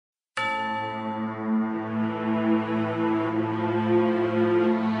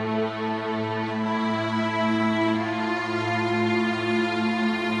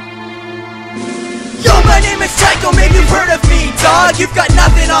Tycho, maybe you've heard of me, dog. You've got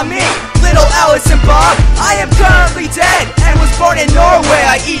nothing on me. Little Alice and Bob, I am currently dead and was born in Norway.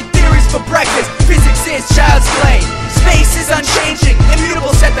 I eat theories for breakfast, physics is child's play. Space is unchanging,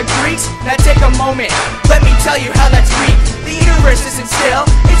 immutable said the Greeks. Now take a moment, let me tell you how that's weak. The universe isn't still,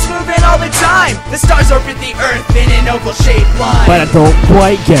 it's moving all the time. The stars orbit the earth in an oval-shaped line. But I don't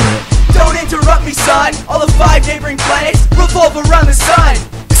quite get it. Don't interrupt me, son. All the 5 neighboring planets revolve around the sun.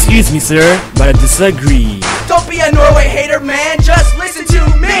 Excuse me, sir, but I disagree. Don't be a Norway hater, man, just listen to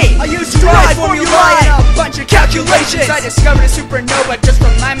me. I use dry formulae and a bunch of calculations. I discovered a supernova just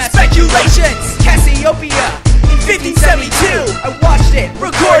from my math speculations. Cassiopeia in 1572, I watched it,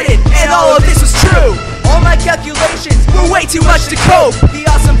 recorded, and all of this was true. All my calculations were way too much to cope. The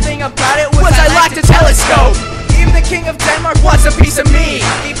awesome thing about it was I lacked a telescope. Even the king of Denmark wants a piece of me.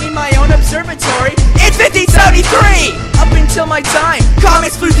 Gave me my own observatory in 1573. Up until my time,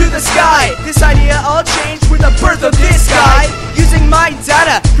 comets flew through the sky. This idea all changed with the birth of this guy. Using my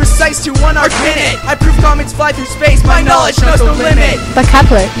data, precise to 1 arc minute, I prove comets fly through space, my knowledge knows no limit. But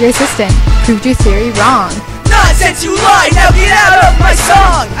Kepler, your assistant, proved your theory wrong. Nonsense, you lied! Now get out of my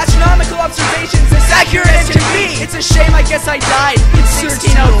song! Astronomical observations as accurate as can be. It's a shame, I guess I died in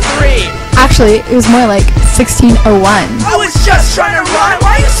 1603. Actually, it was more like 1601. I was just trying to rhyme,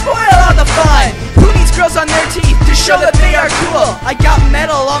 why you spoil all the fun? Who needs girls on their teeth to show that they are cool? I got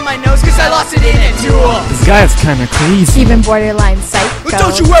metal on my nose cause I lost it in a duel. This guy is kinda crazy. Even borderline psycho. But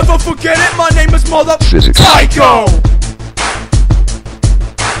don't you ever forget it, my name is Mother Physics Tycho!